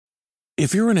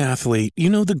If you're an athlete, you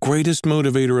know the greatest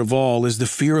motivator of all is the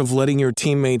fear of letting your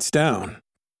teammates down.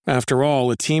 After all,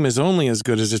 a team is only as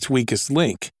good as its weakest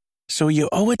link. So you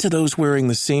owe it to those wearing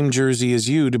the same jersey as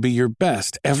you to be your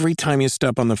best every time you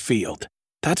step on the field.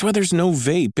 That's why there's no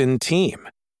vape in team.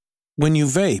 When you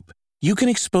vape, you can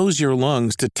expose your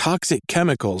lungs to toxic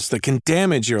chemicals that can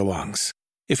damage your lungs.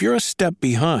 If you're a step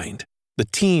behind, the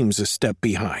team's a step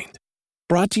behind.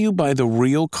 Brought to you by The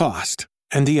Real Cost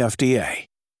and the FDA.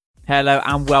 Hello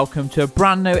and welcome to a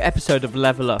brand new episode of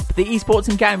Level Up, the esports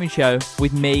and gaming show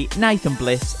with me, Nathan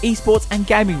Bliss, esports and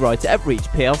gaming writer at Reach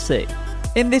PLC.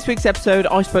 In this week's episode,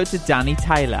 I spoke to Danny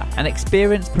Taylor, an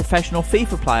experienced professional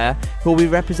FIFA player who will be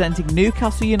representing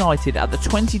Newcastle United at the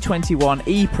 2021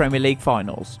 E-Premier League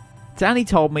Finals. Danny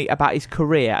told me about his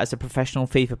career as a professional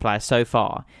FIFA player so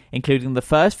far, including the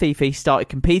first FIFA he started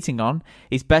competing on,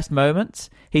 his best moments,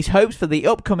 his hopes for the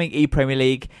upcoming E-Premier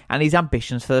League, and his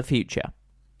ambitions for the future.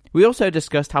 We also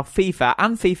discussed how FIFA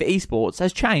and FIFA Esports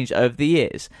has changed over the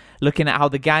years, looking at how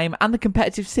the game and the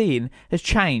competitive scene has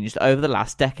changed over the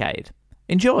last decade.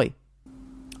 Enjoy!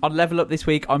 On Level Up this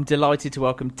week, I'm delighted to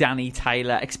welcome Danny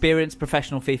Taylor, experienced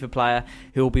professional FIFA player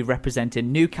who will be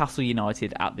representing Newcastle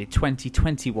United at the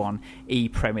 2021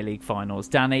 E-Premier League Finals.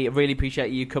 Danny, I really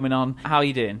appreciate you coming on. How are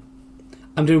you doing?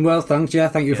 I'm doing well, thanks. Yeah,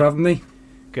 thank you for having me.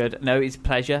 Good. No, it's a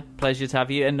pleasure. Pleasure to have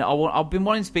you. And I've been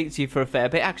wanting to speak to you for a fair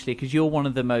bit, actually, because you're one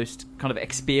of the most kind of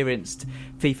experienced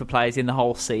FIFA players in the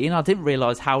whole scene. I didn't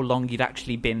realise how long you'd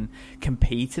actually been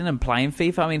competing and playing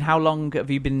FIFA. I mean, how long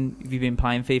have you been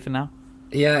playing FIFA now?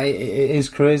 Yeah, it is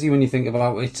crazy when you think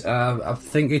about it. I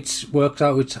think it's worked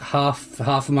out with half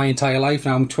of my entire life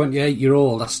now. I'm 28 year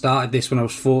old. I started this when I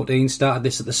was 14. Started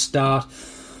this at the start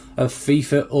of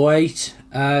FIFA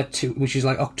 08, which is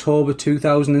like October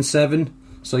 2007.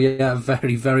 So yeah, a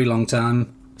very, very long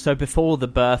time. So before the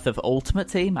birth of Ultimate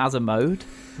Team as a mode,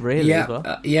 really? Yeah, as well?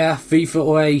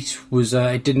 FIFA 08 was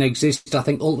it didn't exist. I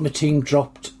think Ultimate Team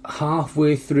dropped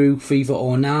halfway through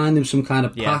FIFA 09. There was some kind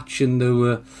of patch, and there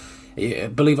were,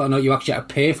 believe it or not, you actually had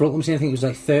to pay for Ultimate Team. I think it was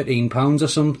like £13 or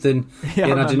something. Yeah,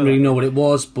 and I didn't really know what it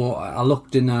was, but I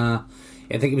looked in. I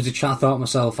think it was a chat. I thought to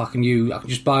myself, I can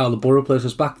just buy all the borough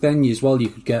places. Back then, as well, you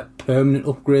could get permanent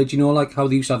upgrades. You know, like how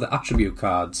they used to have the attribute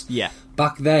cards. Yeah.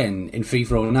 Back then, in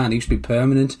FIFA 09, it used to be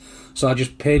permanent. So I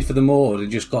just paid for the mode and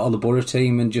just got all the borough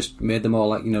team and just made them all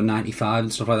like 95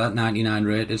 and stuff like that, 99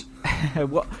 rated.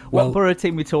 What borough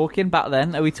team are we talking back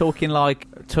then? Are we talking like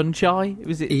Tunchai?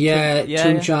 Was it?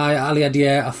 Tunchai, Ali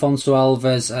Adair, Afonso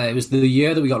Alves. It was the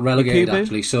year that we got relegated, Yakubu?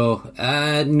 actually. So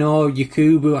no,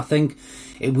 Yakubu. I think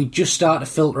we just started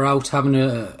to filter out having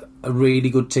a really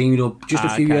good team. Just a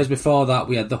few years before that,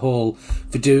 we had the whole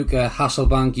Viduka,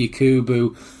 Hasselbank,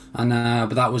 Yakubu. And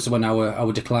but that was when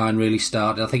our decline really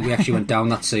started. I think we actually went down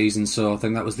that season, so I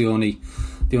think that was the only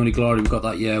glory we got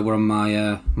that year. Were on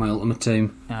my ultimate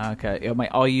team. Okay, yeah, mate,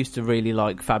 I used to really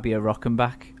like Fabio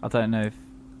Rockenbach. I don't know if.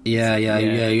 Yeah,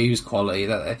 he was quality.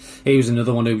 He was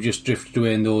another one who just drifted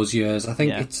away in those years. I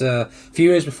think it's a few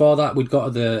years before that we'd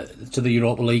got to the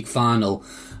Europa League final,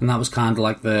 and that was kind of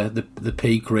like the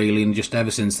peak really. And just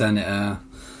ever since then,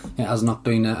 it has not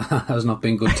been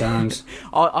good times.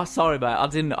 Sorry, mate. I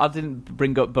didn't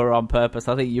bring up Borough on purpose.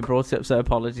 I think you brought it up, so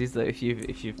apologies that if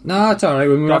you. No, it's all right.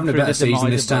 We're having a better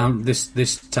season this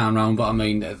time round. But I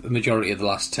mean, the majority of the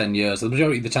last 10 years, the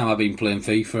majority of the time I've been playing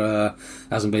FIFA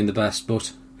hasn't been the best.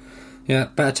 But yeah,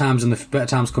 better times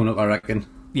coming up, I reckon.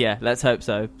 Yeah, let's hope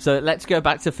so. So let's go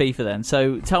back to FIFA then.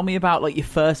 So tell me about like your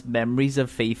first memories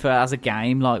of FIFA as a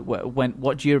game. Like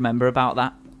what do you remember about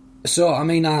that? So, I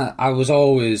mean, I was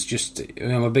always just,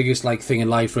 my biggest thing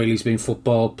in life really has been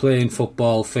football, playing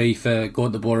football, FIFA,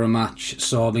 going to the Borough match.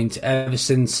 So, I mean, ever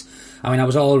since, I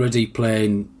was already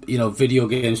playing, video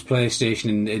games,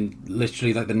 PlayStation in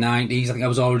literally the 90s. I think I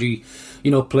was already,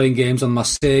 playing games on my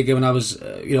Sega when I was,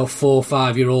 4 or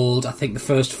 5 year old. I think the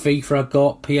first FIFA I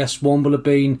got, PS1, will have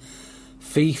been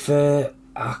FIFA,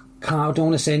 I don't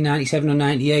want to say 97 or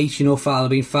 98, I've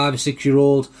been 5 or 6 year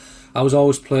old. I was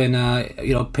always playing,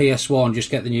 PS1,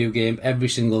 just get the new game every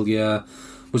single year.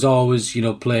 Was always,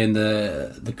 playing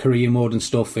the career mode and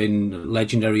stuff in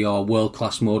Legendary or World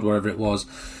Class mode, wherever it was.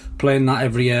 Playing that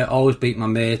every year, always beat my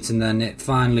mates. And then it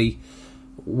finally,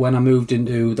 when I moved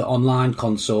into the online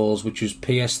consoles, which was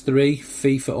PS3,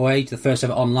 FIFA 08, the first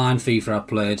ever online FIFA I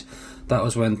played, that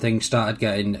was when things started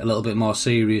getting a little bit more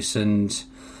serious. And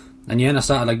I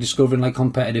started discovering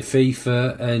competitive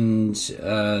FIFA and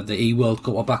the E-World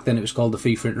Cup. Well, back then it was called the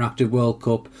FIFA Interactive World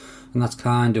Cup, and that's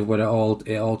kind of where it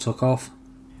all took off.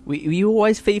 Were you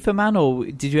always FIFA man, or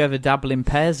did you ever dabble in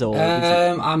PES? Or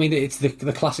I mean, it's the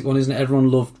classic one, isn't it? Everyone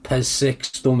loved PES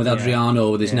 6, done with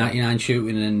Adriano with his 99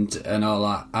 shooting and all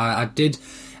that. I did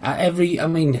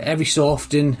every so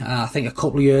often. I think a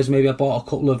couple of years maybe I bought a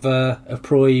couple of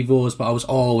Pro Evos, but I was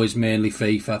always mainly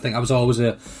FIFA. I think I was always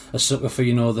a sucker for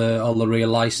all the real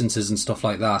licenses and stuff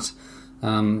like that.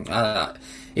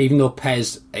 Even though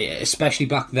PES, especially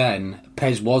back then,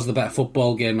 PES was the better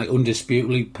football game. Like,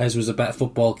 undisputably, PES was a better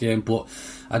football game, but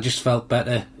I just felt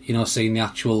better, seeing the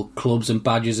actual clubs and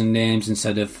badges and names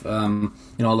instead of,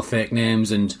 all the fake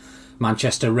names. And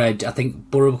Manchester Red, I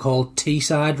think Borough were called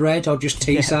Teesside Red, or just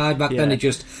Teesside back then. It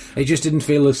just didn't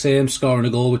feel the same scoring a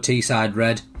goal with Teesside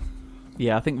Red.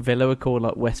 Yeah, I think Villa were called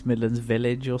like West Midlands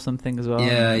Village or something as well.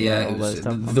 Yeah.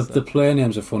 The player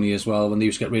names are funny as well when they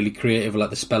used to get really creative,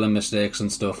 like the spelling mistakes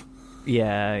and stuff.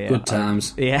 Yeah. Good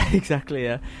times. Yeah, exactly.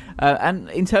 Yeah. And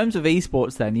in terms of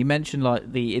esports, then you mentioned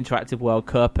like the Interactive World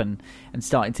Cup and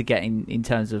starting to get in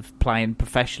terms of playing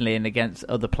professionally and against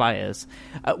other players.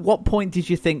 At what point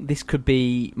did you think this could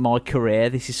be my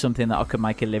career? This is something that I could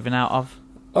make a living out of.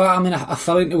 Well, I mean, I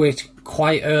fell into it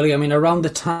quite early. I mean, around the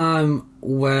time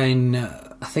when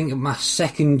I think my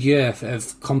second year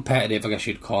of competitive, I guess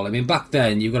you'd call it. I mean, back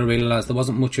then, you've got to realise there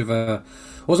wasn't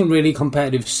really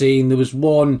competitive scene. There was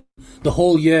the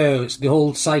whole year, the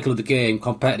whole cycle of the game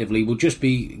competitively would just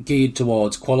be geared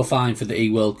towards qualifying for the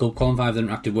E-World Cup, qualifying for the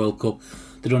Interactive World Cup.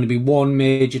 There'd only be one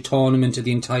major tournament of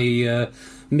the entire year.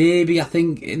 Maybe, I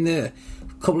think, in the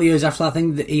couple of years after, I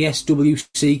think the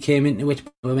ESWC came into it.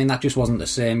 But I mean, that just wasn't the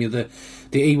same. The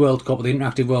E-World Cup, the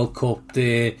Interactive World Cup,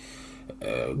 they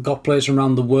got players from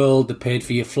around the world. They paid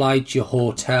for your flights, your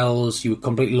hotels. You were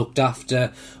completely looked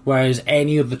after. Whereas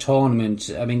any other tournament,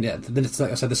 I mean, like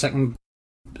I said,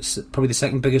 probably the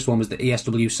second biggest one was the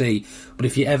ESWC. But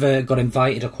if you ever got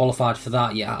invited or qualified for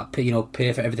that, you had to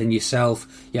pay for everything yourself.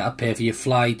 You had to pay for your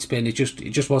flights. And it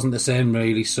just wasn't the same,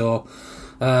 really. So,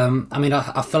 I mean,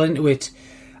 I fell into it.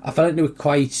 I fell into it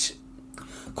quite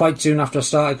soon after I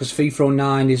started, because FIFA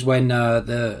 09 is when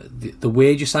the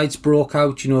wager sites broke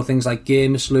out. Things like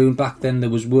Gamer Saloon. Back then there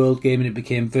was World Gaming, it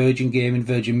became Virgin Gaming.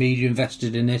 Virgin Media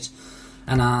invested in it,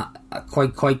 and I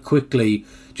quite quickly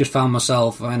just found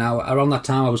myself. Around that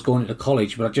time I was going into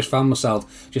college, but I just found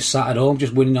myself just sat at home,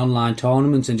 just winning online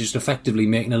tournaments and just effectively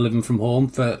making a living from home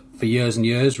for years and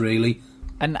years, really.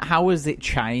 And how has it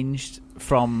changed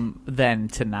from then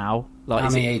to now?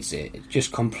 It's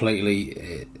just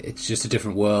completely. It's just a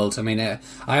different world. I mean,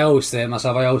 I always think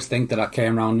that I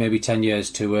came around maybe 10 years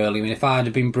too early. I mean, if I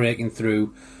had been breaking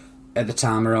through at the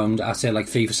time around, I'd say like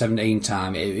FIFA 17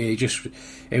 time, it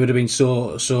would have been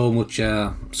so much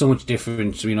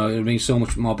different. It would have been so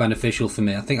much more beneficial for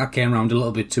me. I think I came around a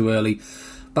little bit too early.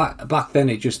 Back then,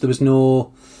 there was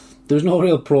no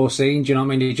real pro scene. Do you know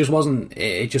what I mean? It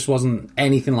just wasn't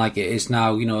anything like it is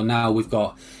now. Now we've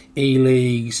got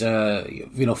E-leagues,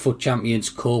 FUT Champions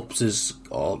Cups, there's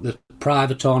all the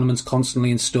private tournaments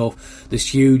constantly and stuff. There's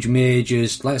huge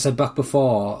majors. Like I said, back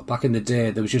in the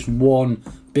day, there was just one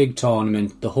big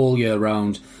tournament the whole year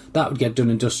round. That would get done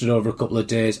and dusted over a couple of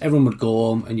days. Everyone would go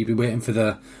home, and you'd be waiting for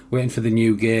the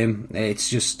new game.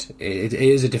 It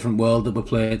is a different world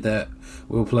that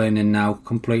we're playing in now.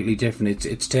 Completely different.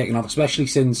 It's taken off, especially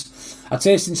since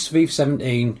FIFA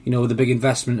 17. The big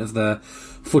investment of the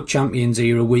FUT Champions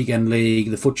era weekend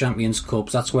league, the FUT Champions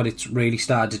Cups. That's where it's really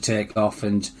started to take off.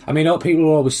 And I mean, people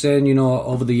are always saying,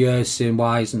 over the years, saying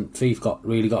why isn't FIFA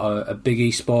really got a big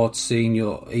esports scene?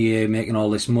 EA making all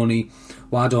this money.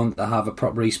 Why don't they have a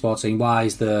proper esports scene? Why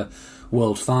is the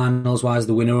World Finals? Why does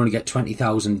the winner only get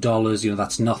 $20,000?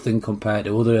 That's nothing compared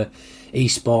to other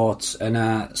esports.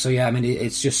 And so yeah, I mean,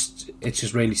 it's just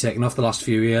really taken off the last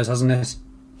few years, hasn't it?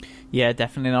 Yeah,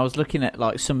 definitely. And I was looking at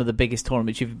like some of the biggest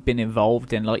tournaments you've been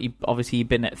involved in. Like, you've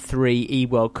been at 3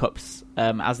 E-World Cups,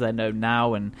 as they're known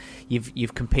now, and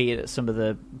you've competed at some of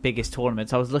the biggest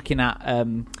tournaments. I was looking at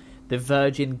the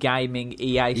Virgin Gaming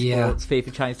EA Sports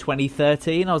FIFA Challenge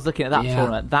 2013. I was looking at that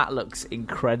tournament. That looks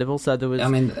incredible. So there was. I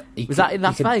mean, was that in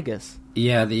Las Vegas?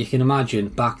 Yeah, you can imagine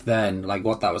back then, like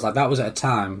what that was like. That was at a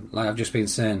time, like I've just been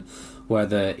saying, where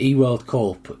the E-World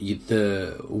Cup,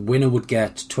 the winner would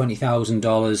get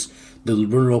 $20,000, the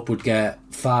runner-up would get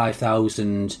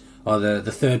 $5,000, or the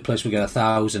third place would get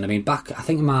 $1,000. I mean, back, I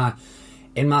think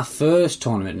in my first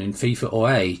tournament in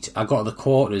FIFA 08, I got the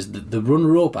quarters. The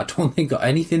runner-up, I don't think got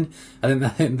anything. I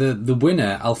think the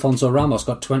winner, Alfonso Ramos,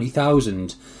 got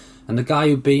 $20,000. And the guy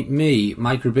who beat me,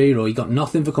 Mike Ribeiro, he got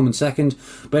nothing for coming second.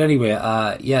 But anyway,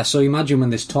 so imagine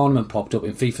when this tournament popped up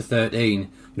in FIFA 13,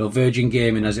 Virgin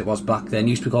Gaming, as it was back then,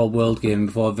 used to be called World Gaming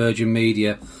before Virgin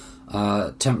Media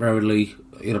temporarily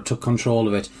took control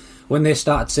of it. When they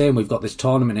started saying we've got this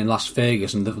tournament in Las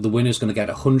Vegas and the winner's going to get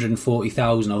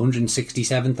 140,000 or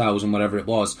 167,000, whatever it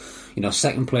was,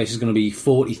 second place is going to be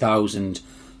 40,000,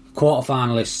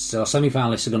 quarterfinalists or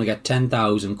semi-finalists are going to get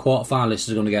 10,000, quarterfinalists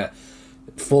are going to get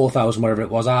 4,000, whatever it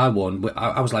was. I won.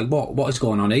 I was like, what is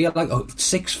going on here? Like,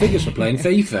 6 figures for playing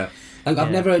FIFA. Like,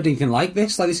 I've never heard anything like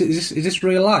this. Like, is this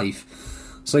real life?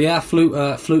 So yeah, flew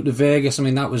to Vegas. I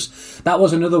mean, that was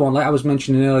another one. Like I was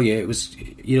mentioning earlier, it was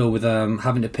with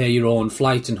having to pay your own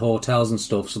flights and hotels and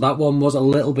stuff. So that one was a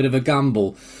little bit of a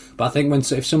gamble. But I think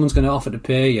if someone's going to offer to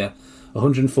pay you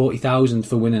 140,000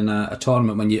 for winning a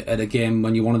tournament when you're at a game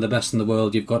when you're one of the best in the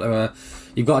world, you've got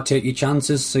to take your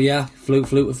chances. So yeah, flew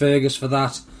to Vegas for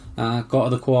that. Got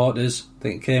to the quarters. I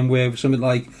think it came away with something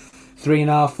like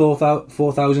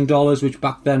 $3,500-4,000, which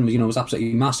back then was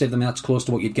absolutely massive. I mean, that's close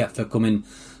to what you'd get for coming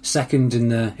second in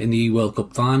the World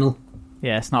Cup final.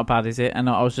 Yeah, it's not bad, is it? And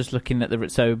I was just looking at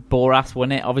so Boras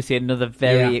won it. Obviously, another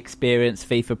very experienced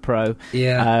FIFA pro.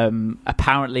 Yeah.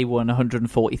 Apparently won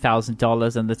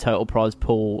 $140,000, and the total prize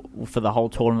pool for the whole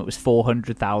tournament was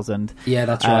 $400,000. Yeah,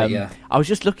 that's right. Yeah. I was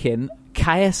just looking.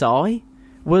 KSI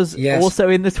was also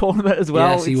in the tournament as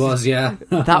well. Yes, he was, yeah.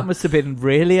 That must have been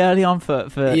really early on for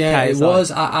yeah, KSI. It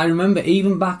was. I remember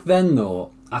even back then,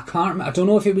 though, I can't remember, I don't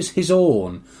know if it was his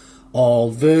own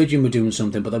or Virgin were doing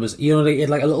something, but there was, they had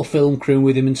like a little film crew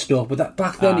with him and stuff. But that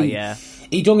back then,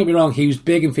 he don't get me wrong, he was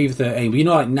big in FIFA 13, but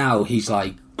like now, he's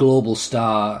like global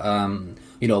star,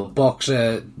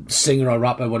 boxer, singer or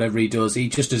rapper, whatever he does. He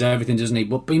just does everything, doesn't he?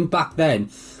 But even back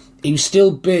then, he was still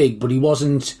big, but he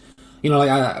wasn't...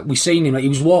 we seen him, like, he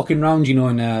was walking around,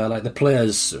 in, like, the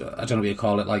players, I don't know what you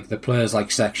call it, like, the players, like,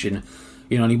 section,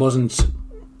 and he wasn't,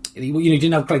 he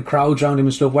didn't have, like, crowds around him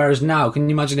and stuff, whereas now, can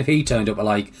you imagine if he turned up at,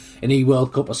 like, an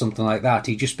E-World Cup or something like that,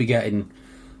 he'd just be getting,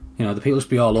 the people just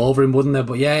be all over him, wouldn't they?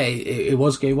 But, yeah, it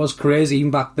was crazy,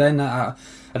 even back then. I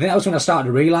think that was when I started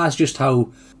to realise just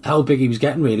how big he was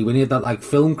getting, really, when he had that, like,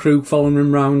 film crew following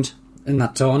him around in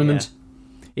that tournament.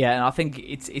 Yeah, and I think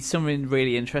it's something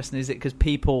really interesting, is it? Because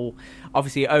people,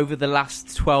 obviously, over the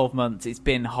last 12 months, it's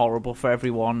been horrible for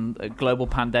everyone. A global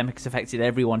pandemic has affected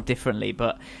everyone differently.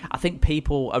 But I think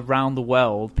people around the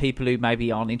world, people who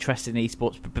maybe aren't interested in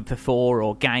esports before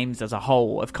or games as a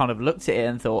whole, have kind of looked at it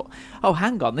and thought, oh,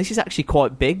 hang on, this is actually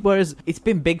quite big. Whereas it's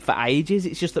been big for ages.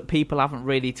 It's just that people haven't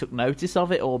really took notice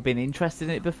of it or been interested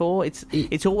in it before.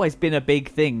 It's always been a big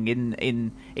thing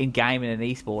in gaming and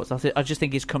esports. I just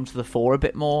think it's come to the fore a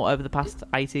bit more over the past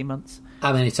 18 months.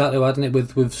 I mean, exactly, hadn't it,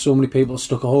 with so many people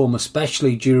stuck at home,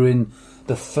 especially during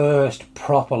the first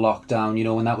proper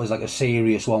lockdown, when that was like a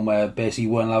serious one where basically you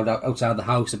weren't allowed outside the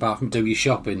house apart from do your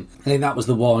shopping. I think that was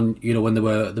the one, when there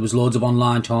was loads of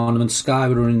online tournaments. Sky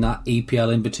were running that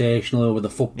EPL Invitational with the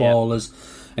footballers. Yeah.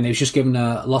 And it was just giving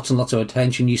lots and lots of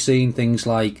attention. You're seeing things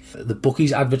like the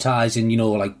bookies advertising,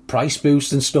 like price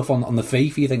boosts and stuff on the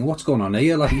FIFA. You think, what's going on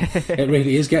here? Like, it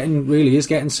really is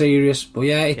getting serious. But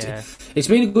yeah, it's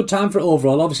been a good time for it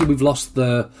overall. Obviously, we've lost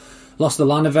the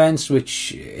LAN events,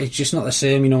 which it's just not the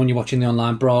same. When you're watching the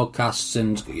online broadcasts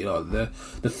and the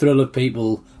thrill of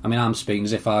people. I mean, I'm speaking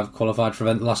as if I've qualified for an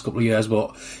event the last couple of years,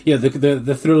 but yeah,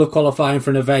 the thrill of qualifying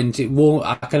for an event, it won't.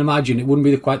 I can imagine it wouldn't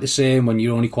be quite the same when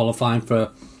you're only qualifying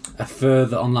for a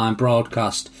further online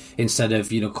broadcast instead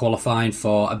of qualifying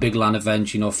for a big LAN event.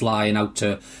 Flying out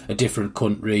to a different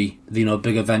country.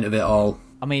 Big event of it all.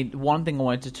 I mean, one thing I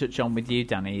wanted to touch on with you,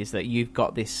 Danny, is that you've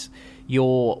got this.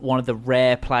 You're one of the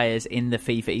rare players in the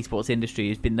FIFA esports industry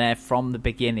who's been there from the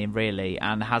beginning, really,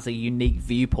 and has a unique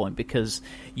viewpoint because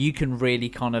you can really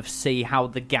kind of see how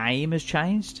the game has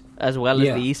changed as well as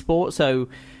the esports. So,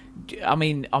 I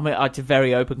mean, it's a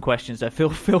very open question, so feel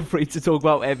free to talk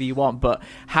about whatever you want. But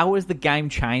how has the game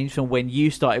changed from when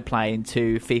you started playing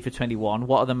to FIFA 21?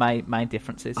 What are the main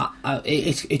differences?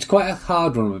 It's quite a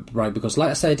hard one, right? Because, like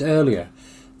I said earlier,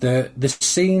 the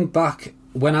scene back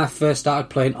when I first started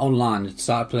playing online and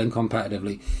started playing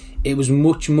competitively, it was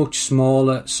much, much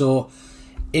smaller. So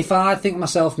if I think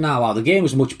myself now, the game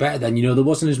was much better then. There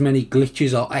wasn't as many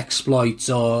glitches or exploits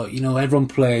or, everyone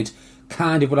played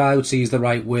kind of what I would see is the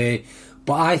right way.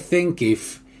 But I think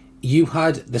if you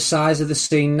had the size of the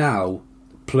scene now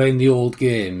playing the old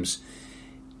games,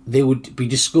 they would be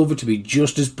discovered to be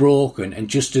just as broken and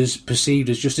just as perceived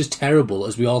as just as terrible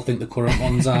as we all think the current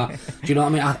ones are. Do you know what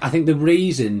I mean? I think the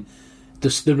reason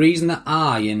that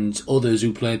I and others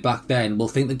who played back then will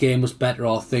think the game was better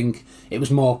or think it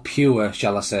was more pure,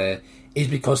 shall I say, is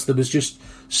because there was just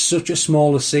such a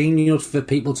smaller scene, for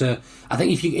people to... I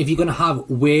think if you're going to have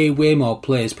way, way more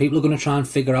players, people are going to try and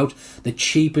figure out the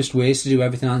cheapest ways to do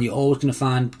everything, and you're always going to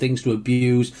find things to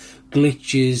abuse,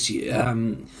 glitches,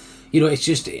 it's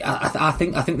just I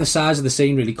think the size of the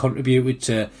scene really contributed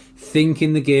to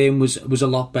thinking the game was a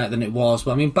lot better than it was.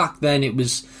 But I mean, back then it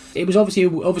was obviously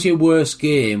a worse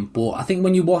game. But I think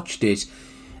when you watched it,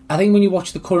 I think when you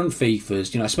watch the current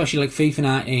FIFAs, especially like FIFA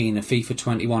 19 and FIFA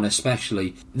 21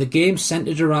 especially, the game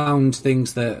centred around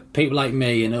things that people like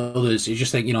me and others, you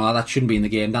just think, that shouldn't be in the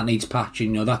game, that needs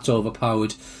patching, that's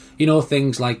overpowered.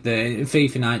 Things like in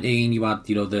FIFA 19, you had,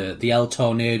 the El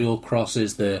Tornado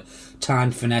crosses, the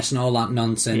timed finesse and all that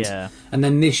nonsense. Yeah. And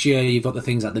then this year you've got the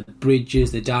things like the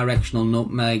bridges, the directional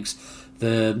nutmegs,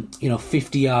 the,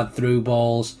 50-yard through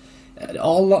balls.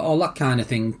 All that kind of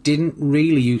thing didn't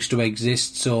really used to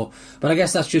exist. So, but I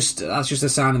guess that's just a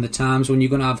sign of the times when you're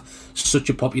going to have such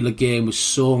a popular game with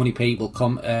so many people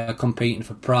competing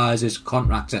for prizes,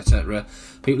 contracts, etc.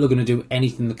 People are going to do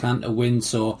anything they can to win.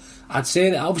 So I'd say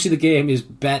that obviously the game is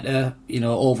better,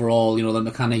 overall. The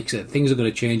mechanics, things are going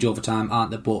to change over time,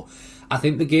 aren't they? But I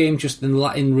think the game just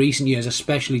in recent years,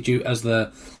 especially due as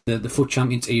the FUT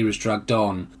Champions era has dragged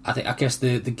on, I guess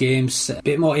the game's a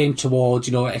bit more aimed towards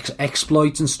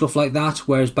exploits and stuff like that.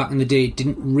 Whereas back in the day, it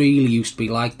didn't really used to be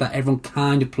like that. Everyone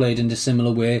kind of played in a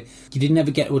similar way. You didn't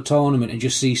ever get to a tournament and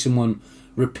just see someone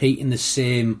repeating the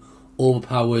same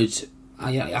overpowered.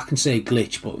 I can say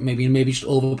glitch, but maybe just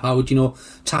overpowered,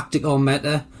 tactic or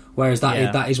meta. Whereas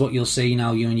that is what you'll see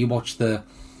now. You watch the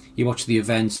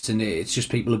events, and it's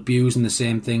just people abusing the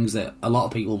same things that a lot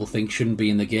of people will think shouldn't be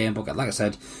in the game. But like I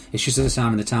said, it's just a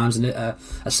sign of the times, and a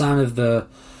sign of the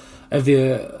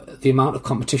amount of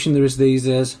competition there is these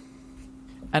days.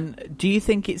 And do you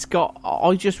think it's got...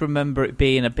 I just remember it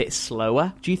being a bit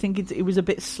slower. Do you think it was a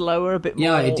bit slower, a bit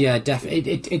more... It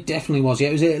definitely was. Yeah,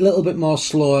 it was a little bit more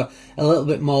slower, a little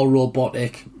bit more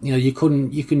robotic. You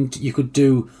could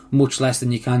do much less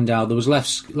than you can now. There was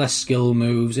less skill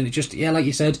moves, and it just... Yeah, like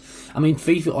you said, I mean,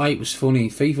 FIFA 08 was funny.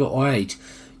 FIFA 08,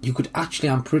 you could actually,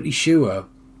 I'm pretty sure,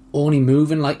 only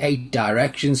move in like 8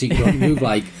 directions. You could only move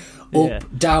like... up,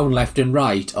 down, left and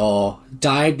right, or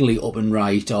diagonally up and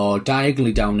right, or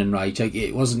diagonally down and right.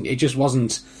 It wasn't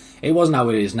how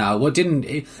it is now.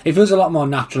 It feels a lot more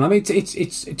natural. I mean,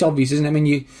 it's obvious, isn't it? I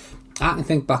mean, I can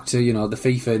think back to the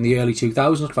FIFA in the early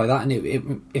 2000s, stuff like that,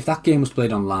 and if that game was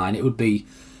played online, it would be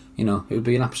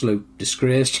an absolute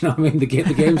disgrace. I mean, the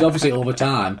game's obviously over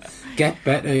time get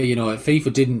better.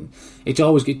 FIFA didn't. It's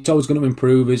always going to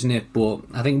improve, isn't it? But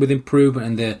I think with improvement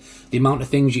and the amount of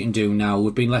things you can do now,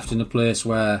 we've been left in a place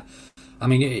where,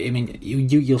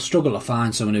 you'll struggle to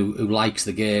find someone who likes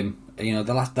the game. The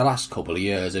last couple of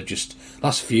years have just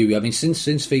last few. I mean, since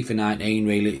FIFA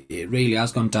 19, it really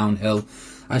has gone downhill.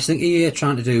 I just think EA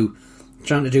trying to do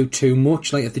too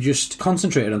much. Like, if they just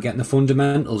concentrated on getting the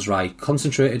fundamentals right,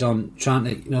 concentrated on trying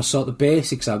to sort the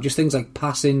basics out, just things like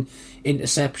passing,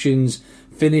 interceptions,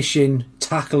 finishing,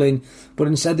 tackling, but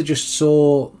instead they're just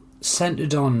so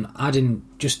centred on adding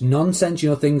just nonsense,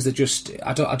 things that just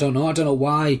I don't know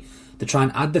why they try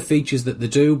and add the features that they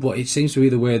do, but it seems to be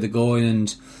the way they're going.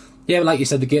 And yeah, like you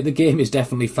said, the game is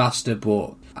definitely faster,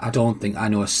 but I don't think I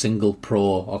know a single pro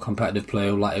or competitive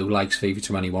player who likes FIFA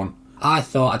 21. I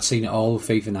thought I'd seen it all with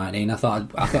FIFA 19. I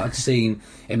thought I'd seen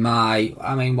in my...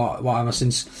 I mean, what am I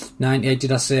since 98,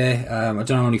 did I say? I don't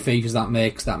know how many FIFAs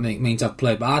that means I've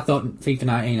played, but I thought FIFA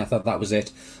 19, I thought that was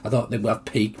it. I thought they would have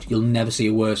peaked. You'll never see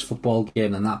a worse football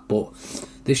game than that, but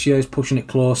this year is pushing it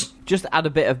close. Just to add a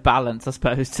bit of balance, I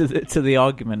suppose, to the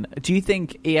argument. Do you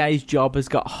think EA's job has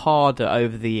got harder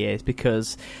over the years?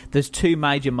 Because there's 2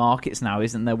 major markets now,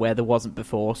 isn't there, where there wasn't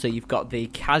before? So you've got the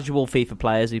casual FIFA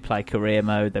players who play career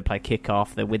mode, they play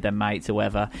kickoff, they're with their mates or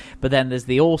whatever. But then there's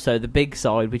also the big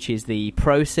side, which is the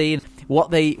pro scene.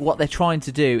 What they're trying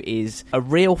to do is a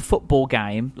real football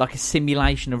game, like a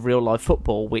simulation of real life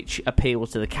football, which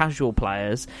appeals to the casual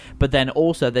players. But then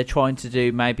also they're trying to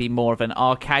do maybe more of an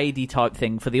arcadey type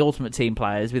thing for the Ultimate Team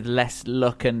players with less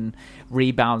luck and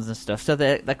rebounds and stuff. So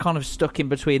they're kind of stuck in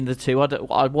between the two. What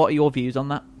are your views on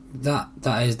that?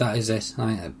 That is it. I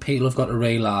mean, people have got to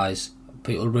realise.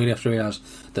 People really have to realise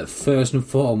that first and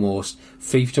foremost,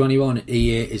 FIFA 21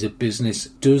 EA is a business.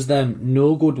 Does them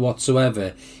no good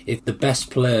whatsoever if the best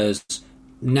players,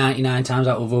 99 times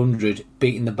out of 100,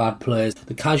 beating the bad players.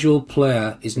 The casual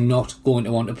player is not going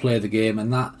to want to play the game,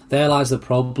 and there lies the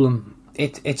problem.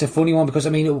 It's a funny one because, I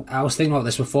mean, I was thinking about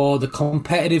this before. The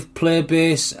competitive player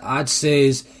base, I'd say,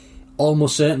 is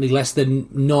almost certainly less than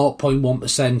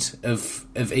 0.1%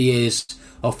 of EA's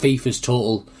or FIFA's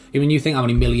total. I mean, you think how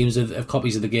many millions of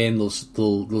copies of the game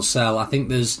they'll sell. I think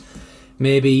there's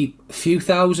maybe a few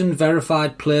thousand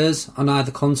verified players on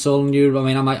either console and Europe. I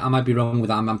mean, I might be wrong with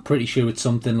that. I'm pretty sure it's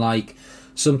something like 3,000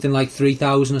 or something, like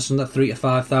 3,000 to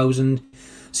 5,000.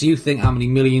 So you think how many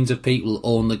millions of people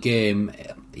own the game?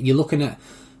 You're looking at,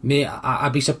 mate,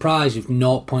 I'd be surprised if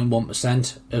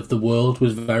 0.1% of the world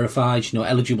was verified,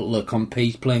 eligible to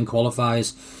compete, playing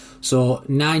qualifiers. So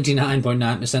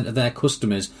 99.9% of their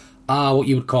customers are what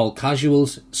you would call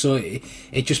casuals. So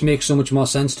it just makes so much more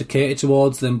sense to cater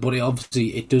towards them, but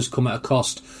it does come at a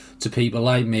cost to people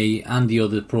like me and the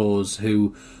other pros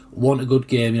who want a good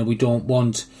game. We don't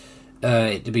want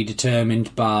it to be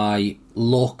determined by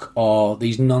luck or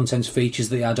these nonsense features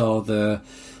they add, or the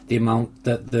amount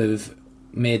that they've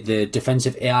made the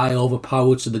defensive AI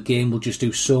overpowered, so the game will just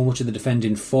do so much of the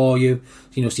defending for you.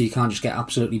 So you can't just get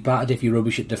absolutely battered if you're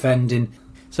rubbish at defending.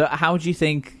 So how do you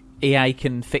think EA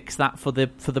can fix that for the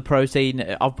pro scene?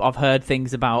 I've heard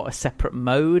things about a separate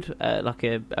mode, like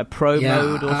a pro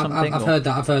mode or something. I've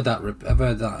heard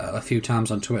that a few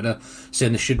times on Twitter,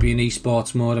 saying there should be an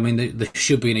esports mode. I mean, there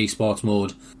should be an esports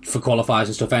mode for qualifiers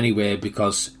and stuff anyway,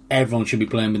 because everyone should be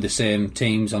playing with the same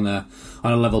teams on a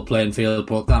level playing field.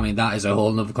 But I mean, that is a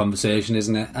whole other conversation,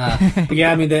 isn't it? But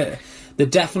yeah, I mean, there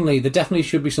definitely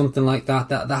should be something like that.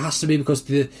 That has to be, because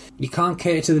you can't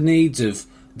cater to the needs of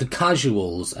the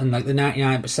casuals and like the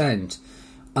 99%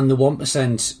 and the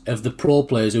 1% of the pro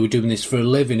players who are doing this for a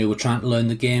living, who are trying to learn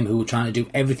the game, who are trying to do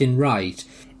everything right.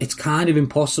 It's kind of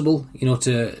impossible,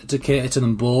 to cater to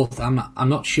them both. I'm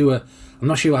not sure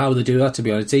how they do that, to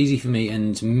be honest. It's easy for me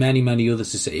and many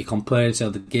others to sit here complaining, say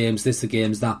the game's this, the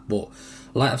game's that, but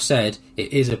like I've said,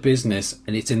 it is a business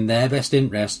and it's in their best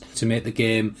interest to make the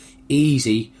game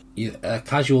easy, a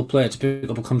casual player to pick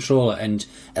up a controller and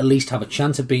at least have a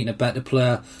chance of beating a better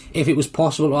player. If it was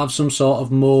possible to have some sort of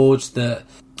modes that,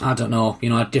 I don't know,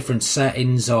 had different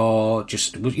settings, or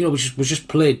just was just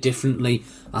played differently,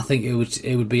 I think it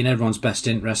would be in everyone's best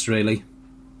interest, really.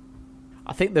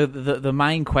 I think the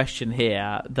main question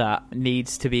here that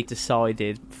needs to be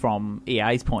decided from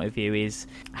EA's point of view is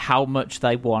how much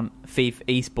they want FIFA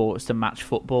Esports to match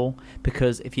football.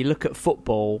 Because if you look at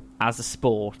football as a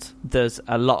sport, there's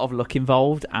a lot of luck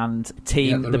involved, and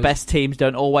the best teams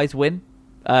don't always win.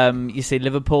 You see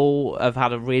Liverpool have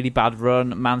had a really bad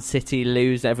run. Man City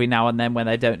lose every now and then when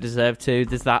they don't deserve to.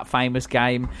 There's that famous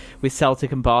game with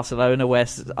Celtic and Barcelona where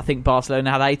I think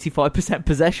Barcelona had 85%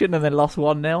 possession and then lost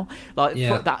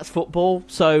 1-0. That's football.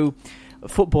 So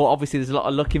football, obviously there's a lot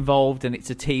of luck involved and it's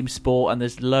a team sport and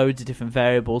there's loads of different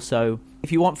variables. So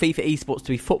if you want FIFA Esports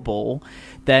to be football,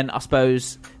 then I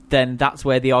suppose that's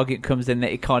where the argument comes in,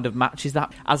 that it kind of matches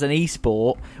that. As an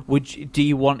esport, do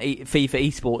you want FIFA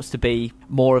Esports to be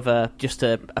more of just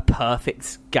a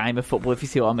perfect game of football, if you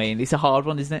see what I mean? It's a hard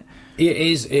one, isn't it? It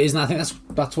is, and I think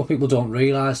that's what people don't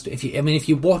realise. If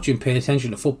you watch and pay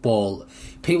attention to football,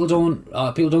 people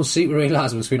don't seem to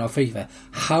realise when speaking of FIFA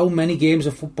how many games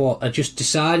of football are just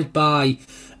decided by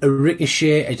a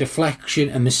ricochet, a deflection,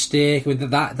 a mistake. I mean,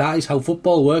 that is how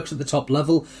football works at the top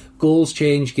level. Goals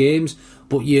change games.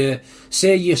 But you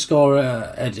score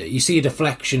you see a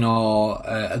deflection or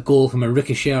a goal from a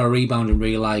ricochet or a rebound in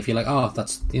real life, you're like, oh,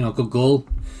 that's good goal.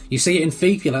 You see it in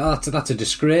FIFA, you're like, oh, that's a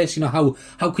disgrace.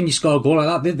 How can you score a goal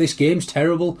like that? This game's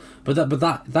terrible. But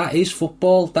that is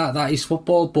football. That is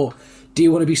football. But do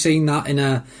you want to be seeing that in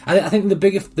a? I think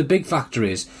the big factor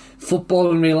is football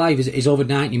in real life is over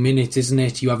 90 minutes, isn't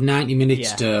it? You have 90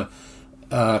 minutes to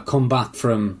come back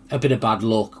from a bit of bad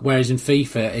luck. Whereas in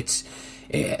FIFA,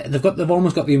 they've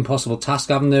almost got the impossible task,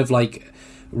 haven't they, of like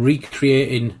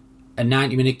recreating a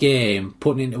 90-minute game,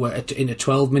 putting it into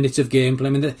 12 minutes of gameplay. I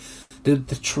mean,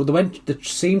 they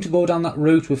seem to go down that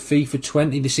route with FIFA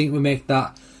 20. They seem to make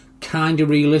that kind of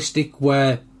realistic,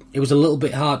 where it was a little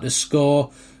bit hard to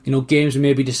score. Games were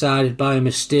maybe decided by a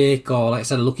mistake or, like I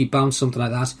said, a lucky bounce, something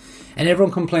like that. And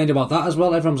everyone complained about that as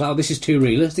well. Everyone's like, oh, this is too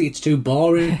realistic, it's too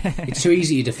boring, it's too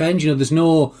easy to defend. There's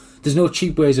no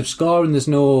cheap ways of scoring, there's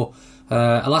no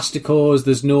Elasticos,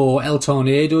 there's no El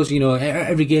Tornadoes,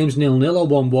 every game's 0-0 or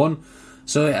 1-1.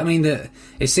 So, I mean,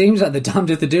 it seems like they're damned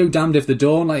if they do, damned if they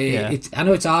don't. I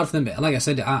know it's hard for them, but like I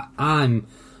said, I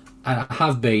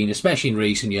have been, especially in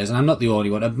recent years, and I'm not the only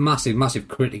one, a massive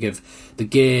critic of the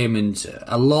game and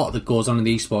a lot that goes on in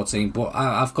the esports scene. But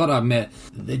I've got to admit,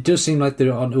 it does seem like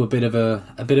they're onto a bit of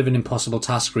an impossible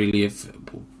task, really, of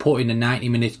putting a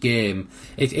 90-minute game.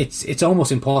 It's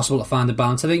almost impossible to find the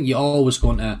balance. I think you're always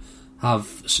going to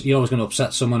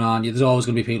upset someone, aren't you? There's always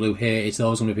going to be people who hate it. There's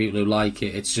always going to be people who like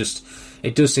it.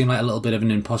 It does seem like a little bit of an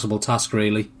impossible task,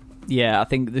 really. Yeah, I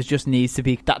think there just needs to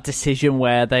be that decision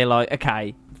where they like,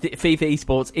 okay, FIFA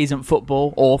Esports isn't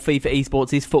football, or FIFA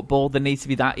Esports is football. There needs to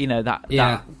be that,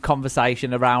 that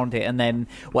conversation around it, and then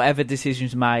whatever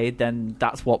decisions made, then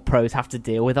that's what pros have to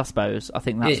deal with, I suppose. I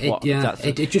think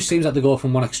it just seems like they go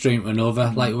from one extreme to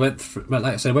another. Like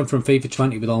I said, I went from FIFA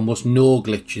 20 with almost no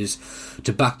glitches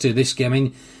to back to this game. I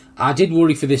mean, I did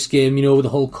worry for this game, with the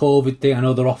whole COVID thing. I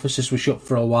know their offices were shut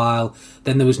for a while.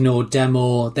 Then there was no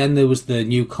demo. Then there was the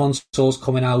new consoles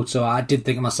coming out. So I did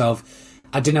think to myself,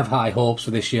 I didn't have high hopes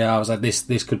for this year. I was like,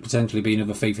 this could potentially be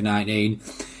another FIFA 19.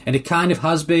 And it kind of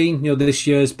has been. This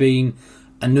year's been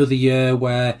another year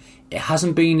where it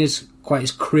hasn't been quite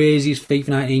as crazy as FIFA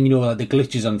 19. Like the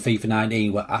glitches on FIFA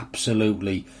 19 were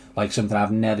absolutely like something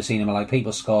I've never seen in my life.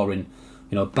 People scoring,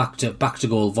 back to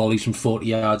goal volleys from 40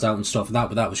 yards out and stuff.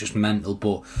 That was just mental.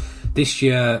 But this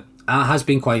year has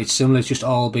been quite similar. It's just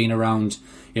all been around.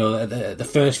 The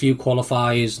first few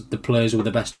qualifiers, the players who were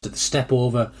the best at the step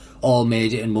over all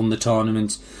made it and won the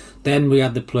tournament. Then we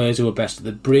had the players who were best at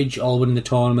the bridge all winning the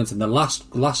tournament, and the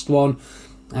last one.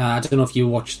 I don't know if you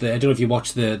watched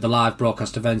the live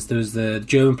broadcast events. There was the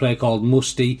German player called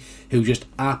Musty who just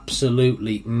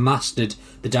absolutely mastered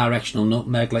the directional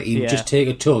nutmeg. Like he'd just take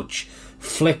a touch,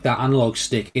 flick that analog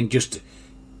stick, and just.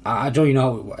 I don't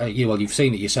know. You've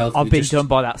seen it yourself. I've been done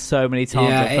by that so many times.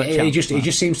 Yeah, it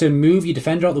just seems to move your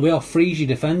defender out the way or freeze your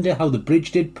defender. How the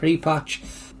bridge did pre-patch.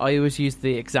 I always use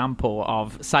the example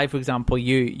of, say for example,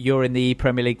 you're in the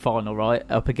Premier League final, right,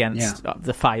 up against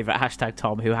the favourite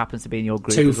 #Tom, who happens to be in your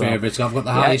group. Two favourites. I've got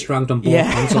the highest ranked on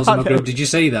both consoles in my group. Did you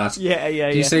see that? Yeah.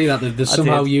 Did you see that? They're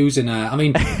somehow using. I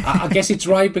mean, I guess it's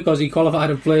right because he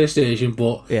qualified on PlayStation,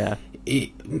 but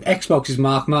Xbox is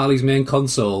Mark Marley's main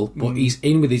console, but he's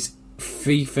in with his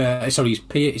his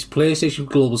PlayStation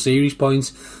Global Series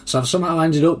points. So I've somehow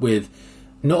ended up with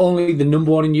not only the number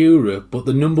one in Europe, but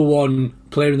the number one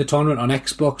player in the tournament on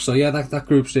Xbox. So that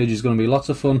group stage is going to be lots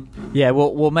of fun. Yeah,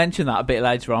 we'll mention that a bit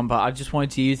later on, but I just wanted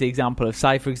to use the example of,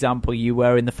 say for example, you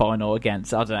were in the final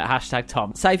against, I don't know,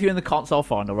 #Tom. Say if you're in the console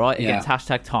final, right, against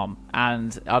 #Tom,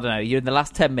 and I don't know, you're in the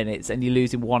last 10 minutes and you're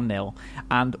losing 1-0,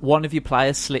 and one of your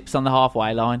players slips on the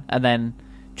halfway line, and then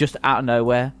just out of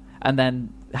nowhere, and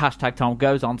then #Tom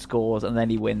goes on, scores, and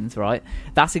then he wins, right?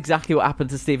 That's exactly what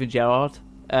happened to Steven Gerrard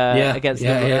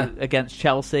against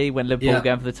Chelsea when Liverpool were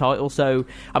going for the title. So,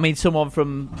 I mean, someone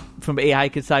from EA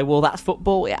could say, well, that's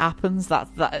football, it happens, that's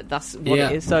what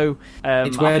it is. So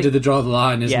it's where do they draw the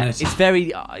line, isn't it? It's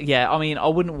very, I mean, I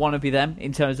wouldn't want to be them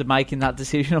in terms of making that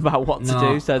decision about what to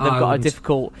do, so they've got a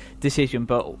difficult decision.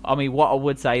 But, I mean, what I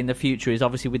would say in the future is,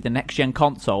 obviously, with the next-gen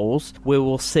consoles, we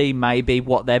will see maybe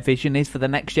what their vision is for the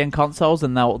next-gen consoles,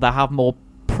 and they'll have more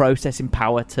processing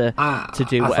power to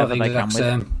do whatever they can with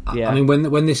it. I mean,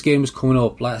 when this game was coming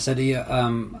up, like I said here,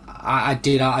 I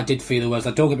did feel the worst.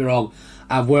 Like, don't get me wrong,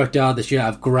 I've worked hard this year.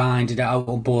 I've grinded it out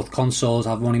on both consoles.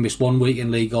 I've only missed one week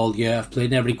in league all year. I've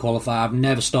played in every qualifier. I've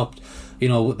never stopped.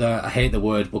 I hate the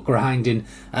word, but grinding.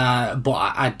 But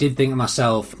I did think to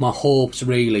myself, my hopes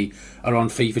really are on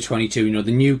FIFA 22.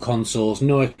 The new consoles,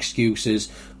 no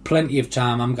excuses, plenty of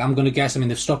time. I'm going to guess. I mean,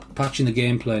 they've stopped patching the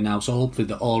gameplay now, so hopefully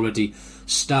they're already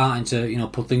starting to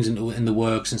put things in the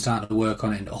works and starting to work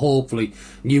on it. And hopefully,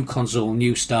 new console,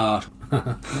 new start.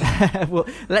 Well,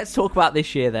 let's talk about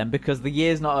this year then, because the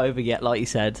year's not over yet, like you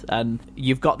said, and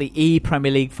you've got the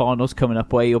Premier League finals coming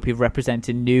up where you'll be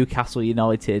representing Newcastle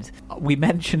United. We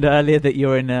mentioned earlier that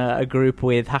you're in a group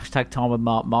with #Tom and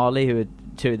Mark Marley, who are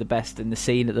two of the best in the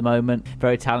scene at the moment,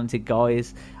 very talented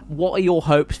guys. What are your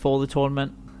hopes for the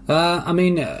tournament? I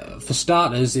mean, for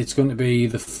starters, it's going to be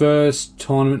the first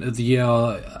tournament of the year,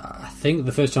 I think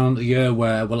the first tournament of the year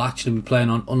where we'll actually be playing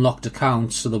on unlocked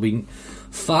accounts, so there'll be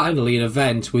finally an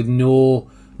event with no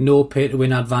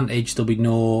pay-to-win advantage. There'll be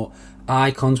no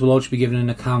icons. We'll also be given an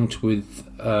account with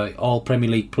all Premier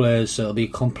League players, so it'll be a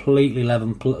completely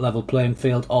level playing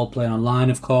field, all playing online,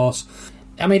 of course.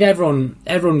 I mean,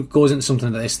 everyone goes into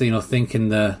something like this, thinking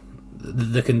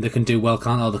they can do well,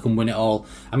 can't they? Or they can win it all.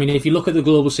 I mean, if you look at the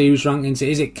Global Series rankings,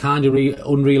 is it kind of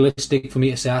unrealistic for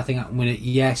me to say I think I can win it?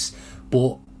 Yes,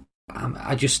 but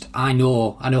I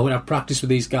know when I practice with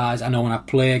these guys, I know when I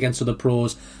play against other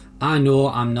pros, I know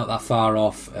I'm not that far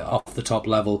off the top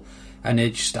level, and I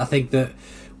think that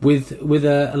with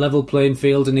a level playing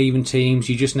field and even teams,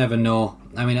 you just never know.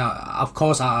 I mean, of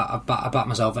course, I back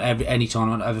myself at any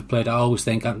tournament I've ever played. I always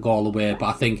think I can go all the way, but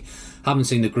I think, having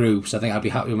seen the groups, I think I'd be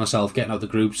happy with myself getting out the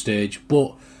group stage.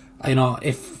 But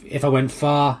if I went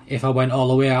far, if I went all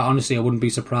the way, honestly, I wouldn't be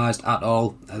surprised at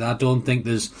all. I don't think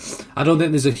there's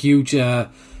a huge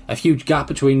gap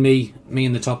between me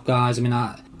and the top guys. I mean,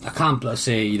 I can't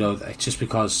say, it's just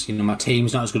because, my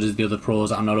team's not as good as the other pros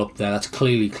that I'm not up there. That's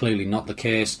clearly not the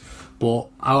case. But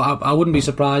I wouldn't be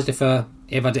surprised if I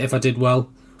did well.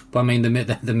 But I mean,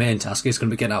 the main task is going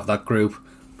to be getting out of that group.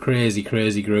 Crazy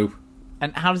group.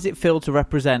 And how does it feel to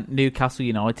represent Newcastle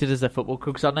United as a football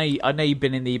club? Because I know you've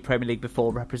been in the Premier League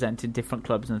before, representing different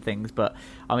clubs and things. But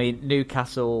I mean,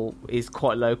 Newcastle is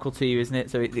quite local to you, isn't it?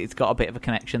 So it's got a bit of a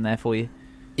connection there for you.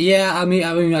 Yeah, I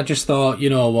mean, I just thought, you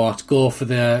know what, go for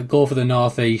the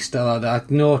northeast. I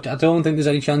don't think there's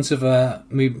any chance of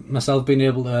myself being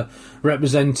able to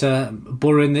represent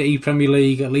Borough in the Premier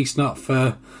League, at least not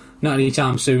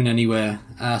anytime soon anyway.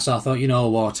 So I thought, you know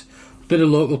what, bit of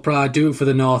local pride, do it for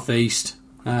the northeast.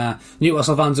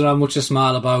 Newcastle fans don't have much to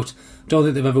smile about. Don't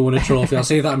think they've ever won a trophy. I'll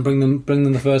see that and bring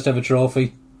them the first ever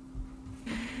trophy.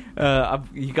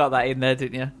 You got that in there,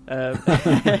 didn't you?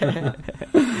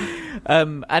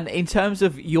 And in terms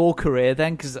of your career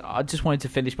then, because I just wanted to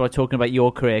finish by talking about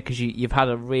your career, because you've had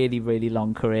a really, really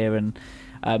long career, and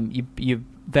you're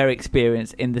very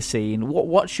experienced in the scene.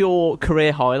 What's your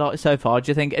career highlight so far,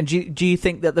 do you think? And do you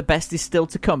think that the best is still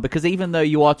to come? Because even though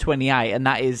you are 28, and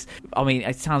that is, I mean,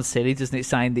 it sounds silly, doesn't it,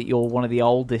 saying that you're one of the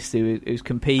oldest who's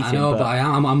competing? I know, but I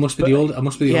am. I must be the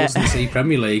oldest in the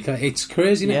Premier League. It's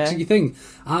crazy, isn't it? You think,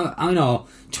 I know,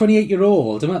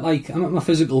 28-year-old, I'm at my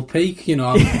physical peak,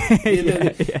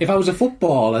 If I was a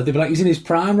footballer, they'd be like, he's in his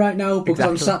prime right now, because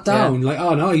I'm sat down, like,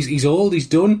 oh no, he's old, he's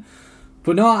done.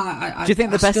 But no, do you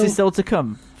think the best is still to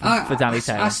come for Danny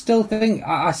Taylor? I still think,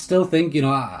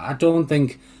 I don't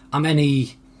think I'm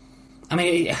any. I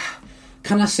mean,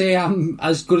 can I say I'm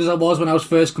as good as I was when I was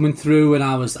first coming through, and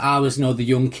I was the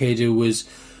young kid who was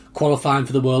qualifying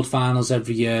for the World Finals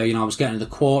every year. I was getting to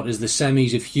the quarters, the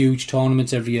semis of huge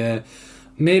tournaments every year.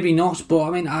 Maybe not, but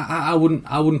I mean, I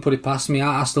wouldn't put it past me.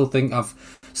 I still think I've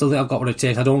got what it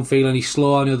takes. I don't feel any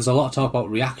slow. I know there's a lot of talk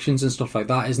about reactions and stuff like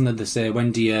that, isn't there? They say,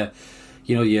 when do you,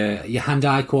 your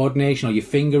hand-eye coordination or your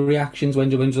finger reactions, when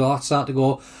does all that start to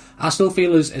go? I still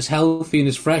feel as healthy and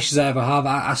as fresh as I ever have.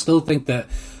 I still think that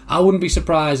I wouldn't be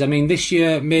surprised. I mean, this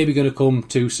year maybe going to come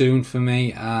too soon for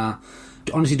me.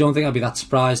 Honestly, don't think I'd be that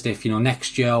surprised if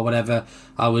next year or whatever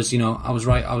I was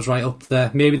right up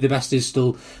there. Maybe the best is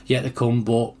still yet to come,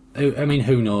 but I mean,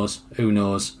 who knows?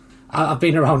 I've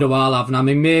been around a while, haven't I? I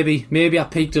mean, maybe I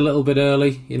peaked a little bit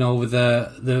early, with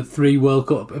the 3 World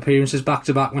Cup appearances back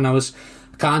to back when I was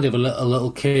kind of a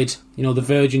little kid. The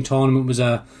Virgin tournament was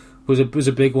a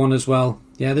big one as well.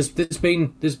 Yeah, there's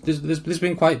been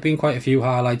quite a few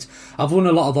highlights. I've won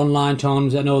a lot of online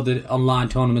tournaments. I know that online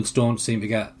tournaments don't seem to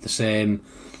get the same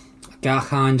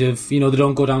kind of, they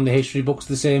don't go down the history books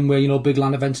the same way big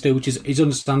land events do, which is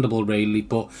understandable really.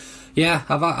 But yeah,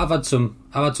 I've had some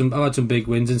big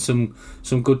wins and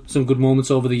some good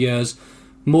moments over the years,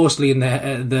 mostly in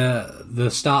the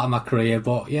start of my career.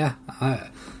 But yeah,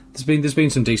 there's been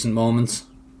some decent moments.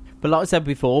 But like I said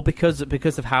before, because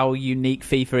of how unique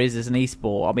FIFA is as an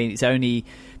esport, I mean, it's only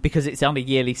because it's on a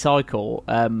yearly cycle,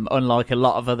 unlike a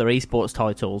lot of other esports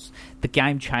titles, the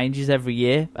game changes every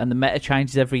year and the meta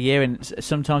changes every year, and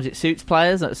sometimes it suits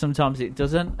players, sometimes it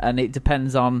doesn't, and it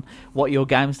depends on what your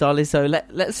game style is. So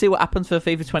let's see what happens for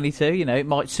FIFA 22. It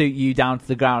might suit you down to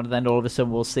the ground, and then all of a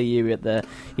sudden we'll see you at the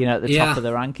top of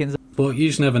the rankings. But you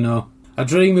just never know. I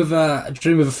dream of a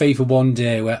FIFA one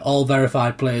day where all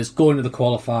verified players go into the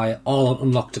qualifier, all on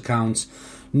unlocked accounts,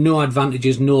 no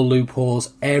advantages, no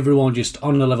loopholes, everyone just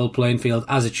on a level playing field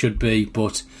as it should be.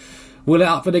 But will it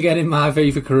happen again in my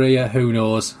FIFA career? Who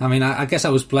knows? I mean, I guess I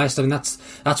was blessed. I mean,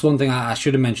 that's one thing I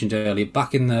should have mentioned earlier.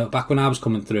 Back when I was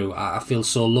coming through, I feel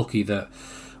so lucky that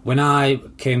when I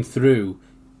came through,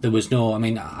 there was no, I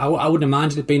mean, I wouldn't have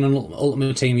minded it being on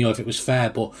Ultimate Team, if it was fair,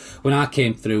 but when I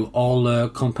came through, all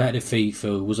competitive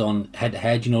FIFA was on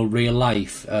head-to-head, real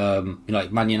life,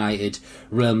 like Man United,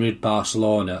 Real Madrid,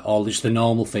 Barcelona, all just the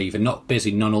normal FIFA, not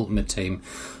busy, non-Ultimate Team.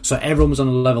 So everyone was on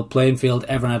a level playing field,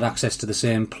 everyone had access to the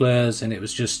same players, and it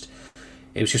was just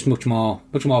much more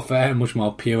fair and much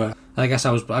more pure. I guess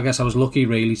I was lucky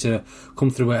really to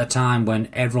come through at a time when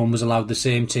everyone was allowed the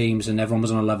same teams and everyone was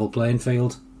on a level playing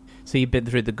field. So you've been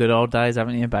through the good old days,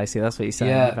 haven't you? Basically, that's what you're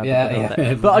saying.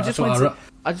 Yeah. But I just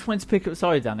wanted to pick up.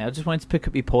 Sorry, Danny. I just wanted to pick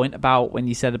up your point about when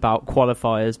you said about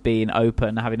qualifiers being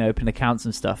open, having open accounts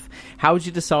and stuff. How would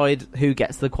you decide who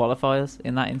gets the qualifiers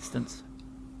in that instance?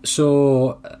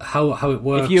 So how it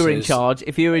works? If you're in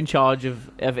charge of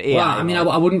EA, well, I mean,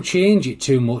 I wouldn't change it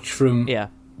too much from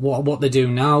what they do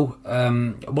now.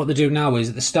 What they do now is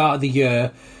at the start of the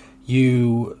year,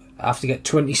 you have to get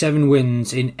 27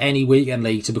 wins in any weekend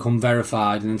league to become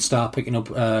verified, and then start picking up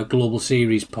global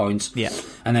series points. Yeah.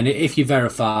 And then if you're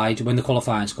verified, when the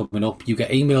qualifying's coming up, you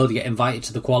get emailed, you get invited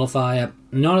to the qualifier.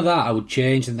 None of that I would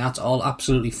change, and that's all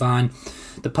absolutely fine.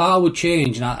 The part I would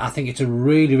change, and I think it's a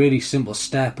really, really simple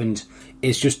step, and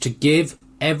is just to give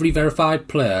every verified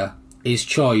player his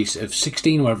choice of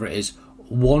 16, whatever it is,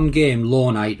 one game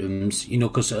loan items,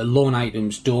 because loan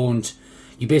items don't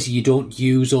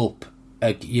use up.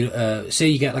 Say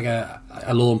you get like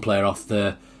a loan player off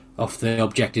the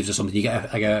objectives or something. You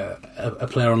get a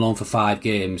player on loan for 5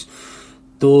 games.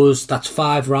 That's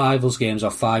 5 rivals games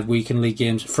or 5 weekend league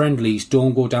games. Friendlies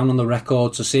don't go down on the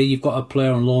record. So say you've got a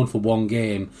player on loan for 1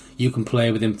 game, you can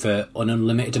play with him for an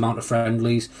unlimited amount of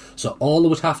friendlies. So all they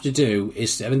would have to do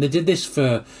is, they did this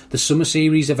for the Summer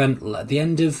Series event at the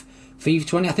end of FIFA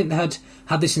 20. I think they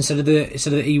had this instead of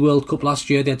the E-World Cup last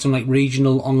year. They had some like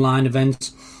regional online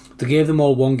events. They gave them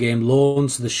all 1 game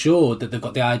loans, so they showed that they've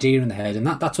got the idea in their head, and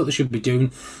that's what they should be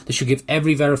doing. They should give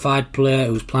every verified player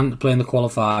who's planning to play in the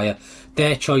qualifier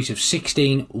their choice of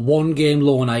 16 one-game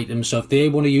loan items. So if they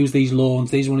want to use these loans,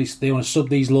 they want to sub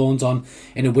these loans on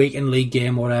in a weekend league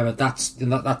game or whatever, that's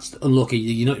unlucky.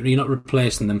 You're not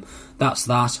replacing them. That's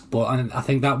that. But I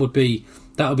think that would be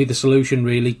the solution,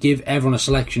 really. Give everyone a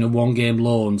selection of 1-game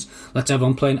loans. Let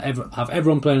everyone have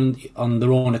everyone playing on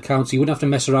their own account, so you wouldn't have to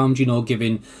mess around,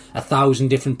 giving 1,000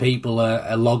 different people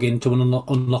a login to an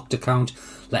unlocked account.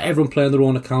 Let everyone play on their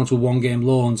own account with 1-game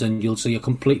loans, and you'll see a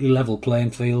completely level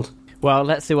playing field. Well,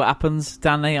 let's see what happens,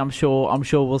 Danny. I'm sure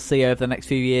we'll see over the next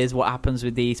few years what happens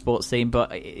with the esports scene. But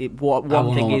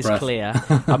one thing is clear.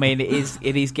 I mean, it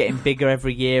is getting bigger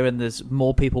every year, and there's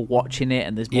more people watching it,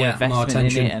 and there's more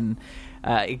investment in it, and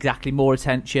exactly more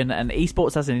attention. And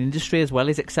esports as an industry as well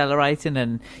is accelerating.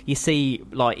 And you see,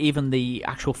 like, even the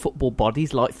actual football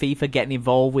bodies like FIFA getting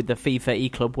involved with the FIFA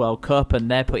eClub World Cup, and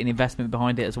they're putting investment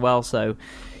behind it as well. So,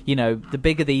 the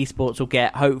bigger the esports will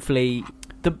get, hopefully,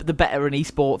 the better an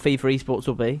FIFA esports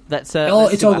will be. It's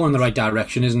all going in the right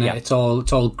direction, isn't it? Yeah. It's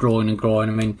all growing and growing.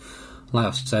 I mean, like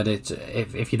I said,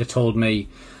 if you'd have told me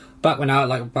back when I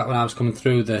was coming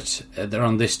through that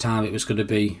around this time it was going to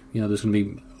be, there's going to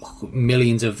be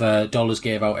millions of dollars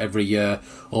gave out every year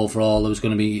overall. There was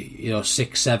going to be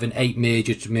 6, 7, 8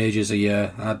 majors a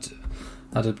year. I'd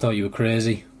have thought you were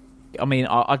crazy. I mean,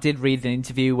 I did read an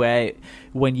interview where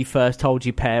when you first told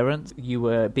your parents you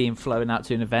were being flown out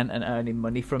to an event and earning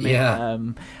money from it. Yeah.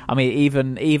 I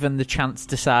mean, even the chance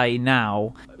to say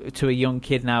now to a young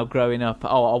kid now growing up,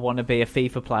 I want to be a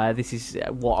FIFA player, this is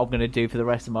what I'm going to do for the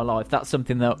rest of my life. That's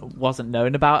something that wasn't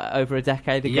known about over a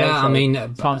decade ago. Yeah, so I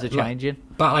mean, times are changing.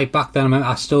 Back then,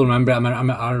 I still remember.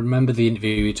 I remember the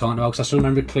interview you were talking about, because I still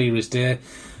remember it clear as day.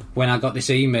 When I got this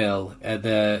email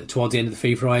towards the end of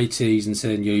the FIFA 8 season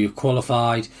saying you've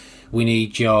qualified, we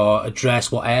need your address,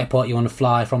 what airport you want to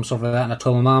fly from, stuff like that. And I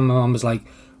told my mum was like,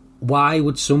 why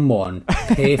would someone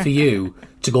pay for you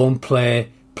to go and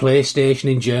play PlayStation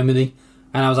in Germany?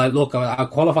 And I was like, look, I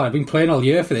qualified. I've been playing all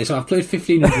year for this. I've played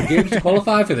 1,500 games to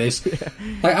qualify for this.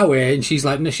 Like, oh wait, and she's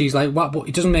like, what? But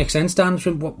it doesn't make sense, Dan.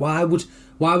 Why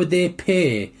would they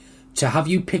pay to have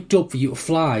you picked up for you to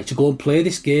fly to go and play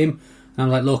this game? And I'm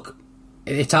like, look,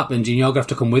 it's happened, and you're going to have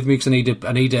to come with me because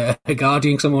I need a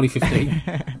guardian because I'm only 15.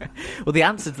 Well, the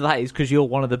answer to that is because you're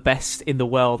one of the best in the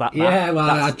world at that. Yeah, well,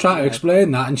 I tried to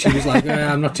explain that, and she was like,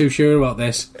 I'm not too sure about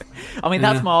this. I mean,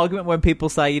 that's my argument when people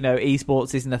say,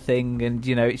 esports isn't a thing, and,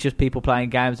 it's just people playing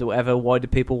games or whatever, why do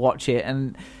people watch it?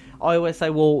 And I always say,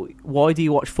 well, why do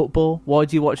you watch football? Why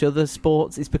do you watch other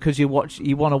sports? It's because you want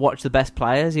to watch the best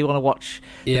players. You want to watch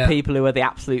the people who are the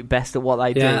absolute best at what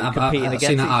they do, competing against each other. I've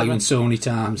seen that argument so many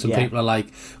times. And people are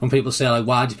like, when people say, like,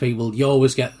 why do people... You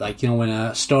always get, like,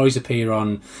 when stories appear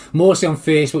on... Mostly on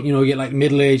Facebook, you get, like,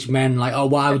 middle-aged men, like, oh,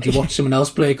 why would you watch someone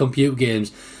else play computer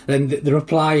games? Then the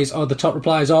replies, or the top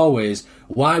reply is always,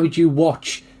 why would you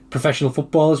watch professional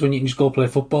footballers when you can just go play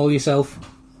football yourself?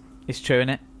 It's true,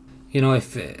 innit?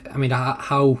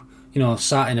 How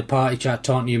sat in a party chat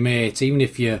talking to your mates, even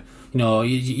if you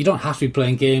don't have to be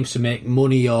playing games to make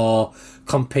money or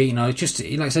compete. It's just,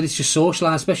 like I said, it's just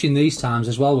socialising, especially in these times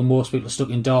as well, when most people are stuck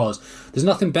indoors. There's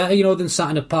nothing better, than sat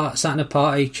in a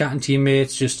party, chatting to your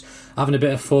mates, just having a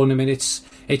bit of fun. I mean, it's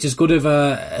as good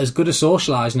a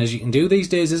socialising as you can do these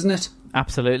days, isn't it?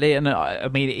 Absolutely, and I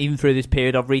mean, even through this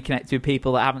period, I've reconnected with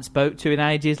people that I haven't spoke to in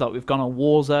ages. Like, we've gone on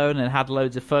Warzone and had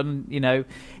loads of fun,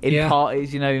 in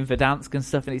parties, in Verdansk and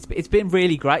stuff. And it's been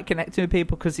really great connecting with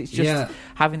people, because it's just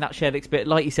having that shared experience.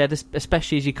 Like you said,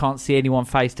 especially as you can't see anyone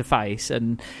face to face,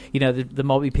 and there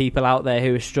might be people out there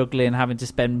who are struggling, having to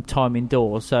spend time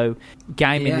indoors. So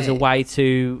gaming is a way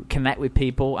to connect with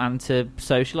people and to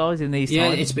socialise in these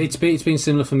times. Yeah, it's been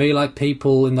similar for me. Like,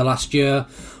 people in the last year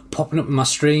popping up in my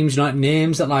streams, like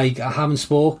names that like I haven't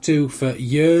spoke to for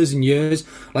years and years,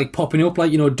 like popping up,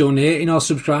 like donating or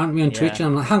subscribing to me on Twitch, and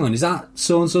I'm like, hang on, is that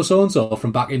so and so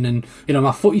from back in, and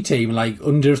my footy team, like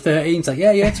under 13? It's like,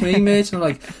 yeah, it's me, mate. And I'm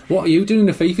like, what are you doing in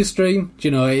the FIFA stream?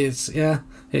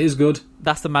 It is good.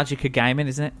 That's the magic of gaming,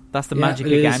 isn't it? That's the magic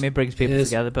of gaming. It brings people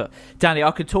together. But Danny, I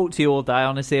could talk to you all day,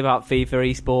 honestly, about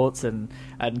FIFA esports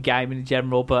and gaming in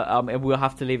general. But we'll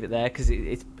have to leave it there, because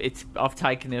I've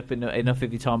taken up enough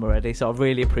of your time already. So I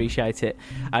really appreciate it.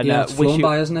 And it's wish you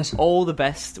by, isn't it? all the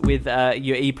best with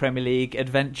your Premier League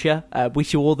adventure.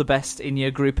 Wish you all the best in your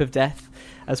group of death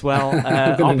as well.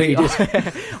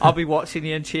 I'll be watching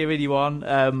you and cheering you on,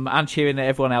 and cheering at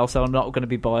everyone else. So I'm not going to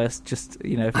be biased, just for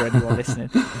anyone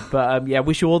listening. But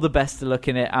wish you all the best of luck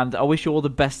in it, and I wish you all the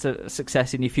best of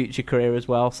success in your future career as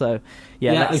well. So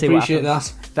let's see what happens. That.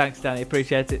 Thanks, Danny.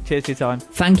 Appreciate it. Cheers for your time.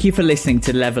 Thank you for listening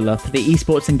to Level Up, the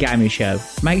esports and gaming show.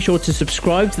 Make sure to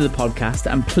subscribe to the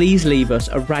podcast, and please leave us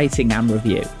a rating and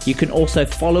review. You can also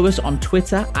follow us on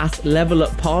Twitter at Level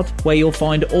Up Pod, where you'll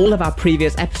find all of our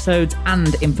previous episodes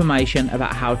and information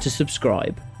about how to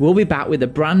subscribe. We'll be back with a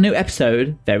brand new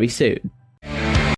episode very soon.